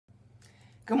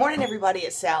Good morning, everybody.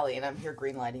 It's Sally, and I'm here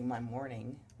greenlighting my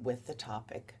morning with the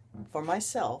topic for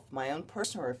myself, my own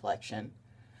personal reflection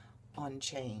on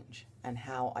change and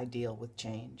how I deal with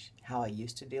change, how I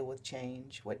used to deal with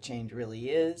change, what change really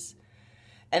is.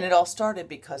 And it all started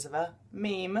because of a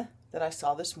meme that I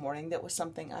saw this morning that was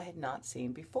something I had not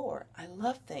seen before. I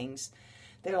love things.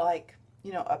 They're like,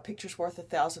 a picture's worth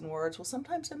 1,000 words. Well,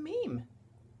 sometimes a meme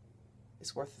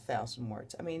is worth 1,000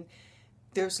 words. I mean,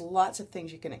 there's lots of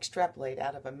things you can extrapolate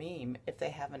out of a meme if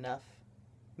they have enough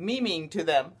meaning to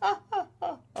them.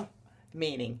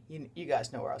 Meaning. You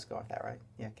guys know where I was going with that, right?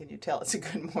 Yeah, can you tell it's a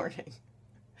good morning?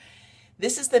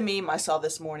 This is the meme I saw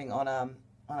this morning on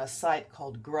a site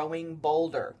called Growing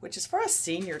Bolder, which is for us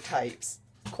senior types,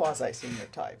 quasi-senior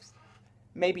types.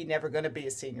 Maybe never going to be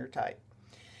a senior type.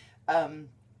 And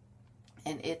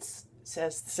it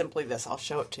says simply this. I'll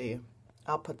show it to you.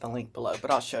 I'll put the link below,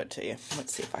 but I'll show it to you.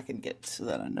 Let's see if I can get so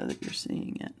that I know that you're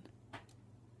seeing it.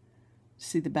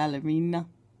 See the ballerina?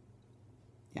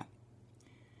 Yeah.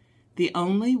 The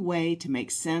only way to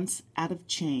make sense out of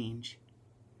change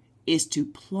is to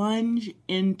plunge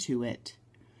into it,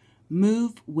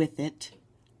 move with it,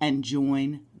 and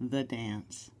join the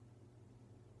dance.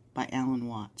 By Alan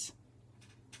Watts.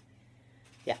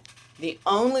 Yeah. The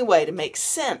only way to make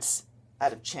sense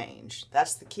out of change,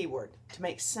 that's the key word, to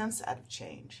make sense out of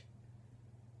change,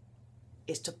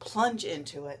 is to plunge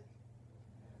into it,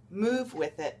 move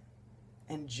with it,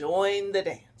 and join the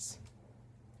dance.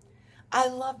 I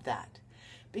love that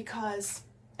because,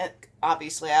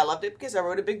 obviously I loved it because I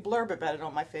wrote a big blurb about it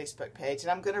on my Facebook page, and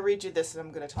I'm going to read you this and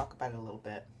I'm going to talk about it a little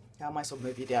bit. I might as well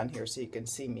move you down here so you can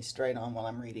see me straight on while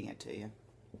I'm reading it to you.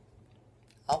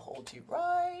 I'll hold you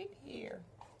right here.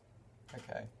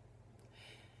 Okay.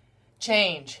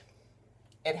 Change.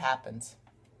 It happens.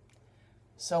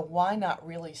 So why not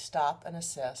really stop and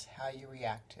assess how you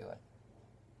react to it?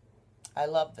 I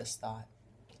love this thought.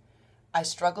 I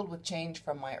struggled with change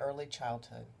from my early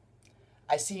childhood.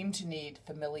 I seemed to need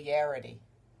familiarity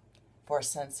for a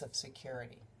sense of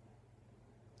security.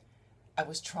 I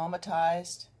was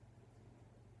traumatized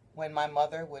when my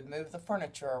mother would move the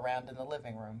furniture around in the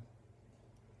living room,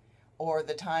 or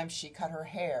the time she cut her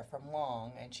hair from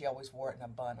long, and she always wore it in a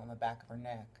bun on the back of her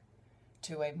neck,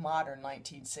 to a modern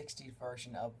 1960s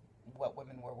version of what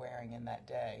women were wearing in that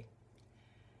day.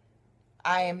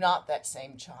 I am not that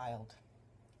same child.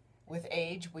 With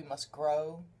age, we must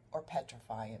grow or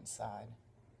petrify inside.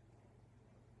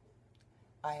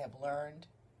 I have learned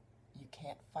you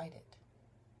can't fight it.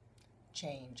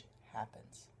 Change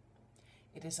happens.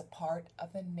 It is a part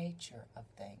of the nature of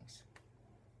things.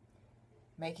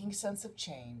 Making sense of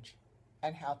change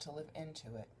and how to live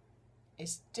into it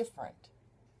is different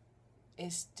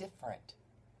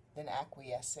than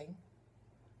acquiescing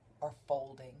or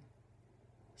folding,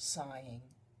 sighing,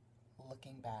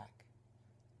 looking back,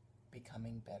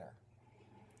 becoming bitter.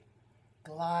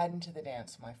 Glide into the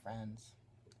dance, my friends,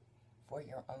 for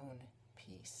your own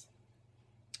peace.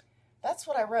 That's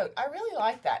what I wrote. I really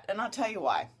like that, and I'll tell you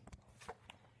why.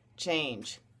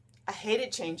 Change. I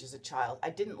hated change as a child.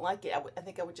 I didn't like it. I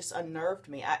think it would just unnerved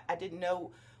me. I didn't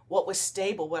know what was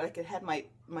stable, what I could have my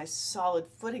solid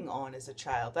footing on as a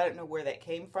child. I don't know where that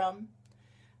came from.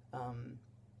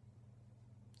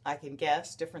 I can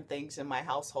guess different things in my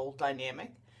household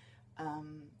dynamic.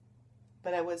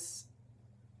 But I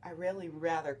really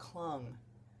rather clung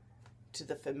to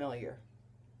the familiar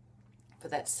for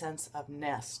that sense of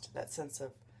nest, that sense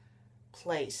of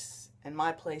place, and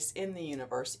my place in the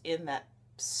universe, in that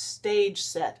stage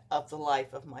set of the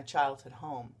life of my childhood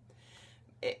home,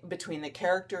 between the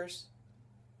characters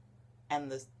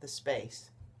and the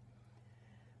space.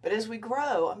 But as we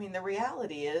grow, the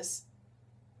reality is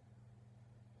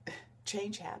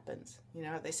change happens.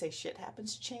 They say shit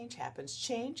happens, change happens.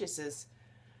 Change is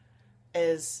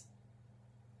as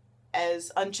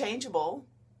unchangeable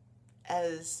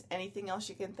as anything else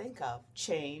you can think of.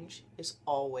 Change is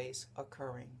always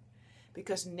occurring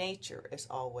because nature is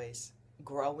always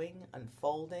growing,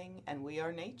 unfolding, and we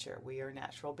are nature. We are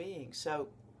natural beings. So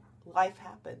life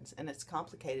happens, and it's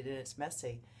complicated and it's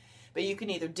messy. But you can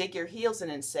either dig your heels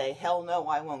in and say, hell no,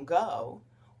 I won't go,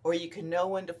 or you can know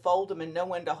when to fold them and know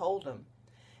when to hold them.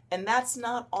 And that's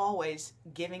not always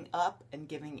giving up and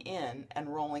giving in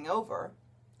and rolling over.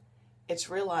 It's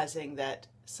realizing that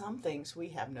some things we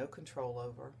have no control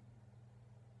over.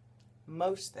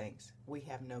 Most things we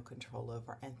have no control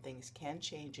over, and things can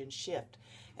change and shift.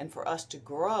 And for us to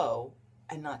grow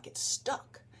and not get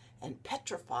stuck and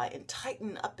petrify and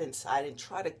tighten up inside and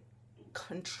try to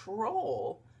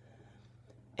control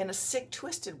in a sick,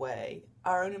 twisted way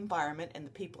our own environment and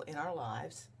the people in our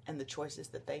lives and the choices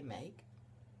that they make,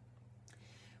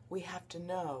 we have to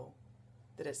know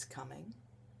that it's coming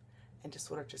and to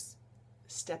sort of just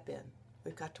step in.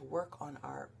 We've got to work on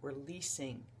our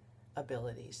releasing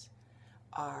abilities.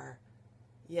 Our,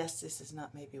 yes, this is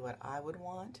not maybe what I would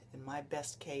want, in my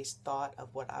best case thought of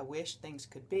what I wish things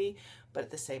could be, but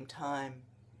at the same time,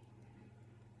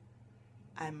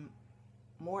 I'm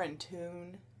more in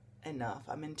tune enough.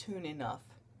 I'm in tune enough.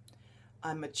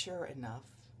 I'm mature enough.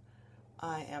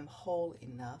 I am whole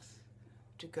enough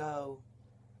to go,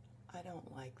 I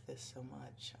don't like this so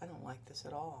much. I don't like this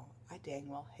at all. I dang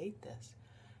well hate this.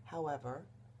 However,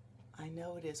 I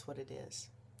know it is what it is.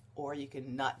 Or you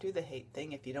can not do the hate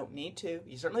thing if you don't need to.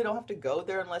 You certainly don't have to go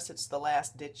there unless it's the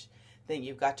last ditch thing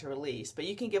you've got to release. But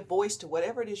you can give voice to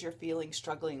whatever it is you're feeling,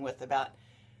 struggling with, about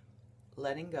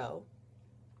letting go,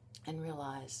 and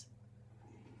realize,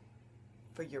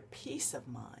 for your peace of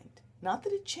mind, not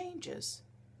that it changes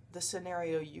the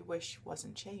scenario you wish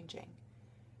wasn't changing,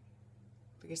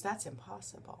 because that's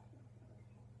impossible,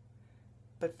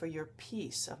 but for your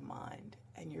peace of mind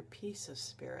and your peace of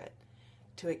spirit,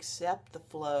 to accept the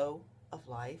flow of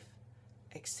life,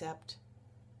 accept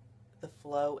the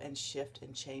flow and shift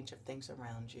and change of things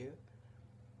around you,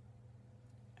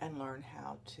 and learn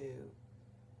how to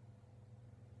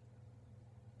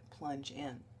plunge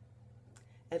in.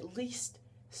 At least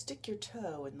stick your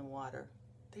toe in the water.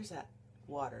 There's that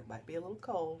water. It might be a little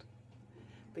cold,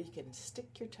 but you can stick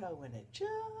your toe in it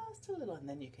just a little, and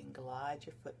then you can glide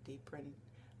your foot deeper and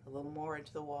a little more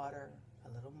into the water, a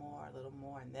little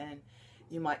more, and then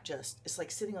you might just, it's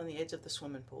like sitting on the edge of the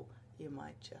swimming pool. You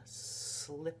might just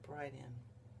slip right in.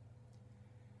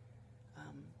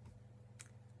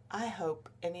 I hope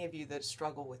any of you that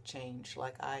struggle with change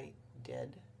like I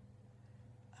did,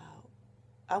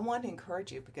 I want to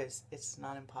encourage you, because it's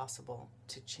not impossible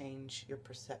to change your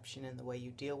perception in the way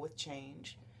you deal with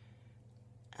change,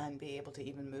 and be able to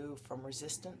even move from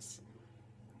resistance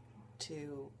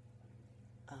to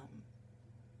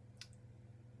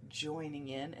joining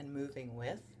in and moving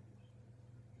with,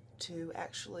 to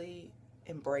actually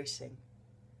embracing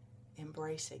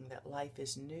that life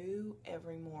is new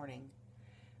every morning.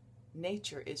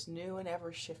 Nature is new and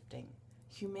ever shifting.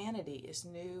 Humanity is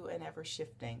new and ever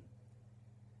shifting.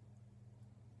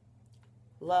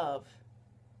 Love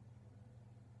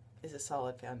is a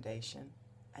solid foundation,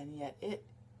 and yet it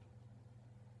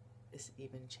is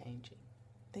even changing.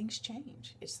 Things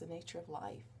change. It's the nature of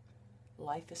life.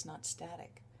 Life is not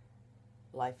static.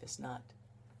 Life is not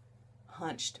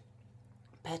hunched,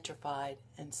 petrified,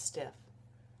 and stiff.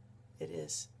 It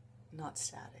is not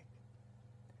static.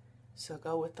 So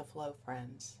go with the flow,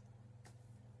 friends.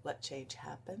 Let change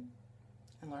happen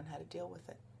and learn how to deal with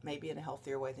it, maybe in a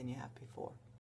healthier way than you have before.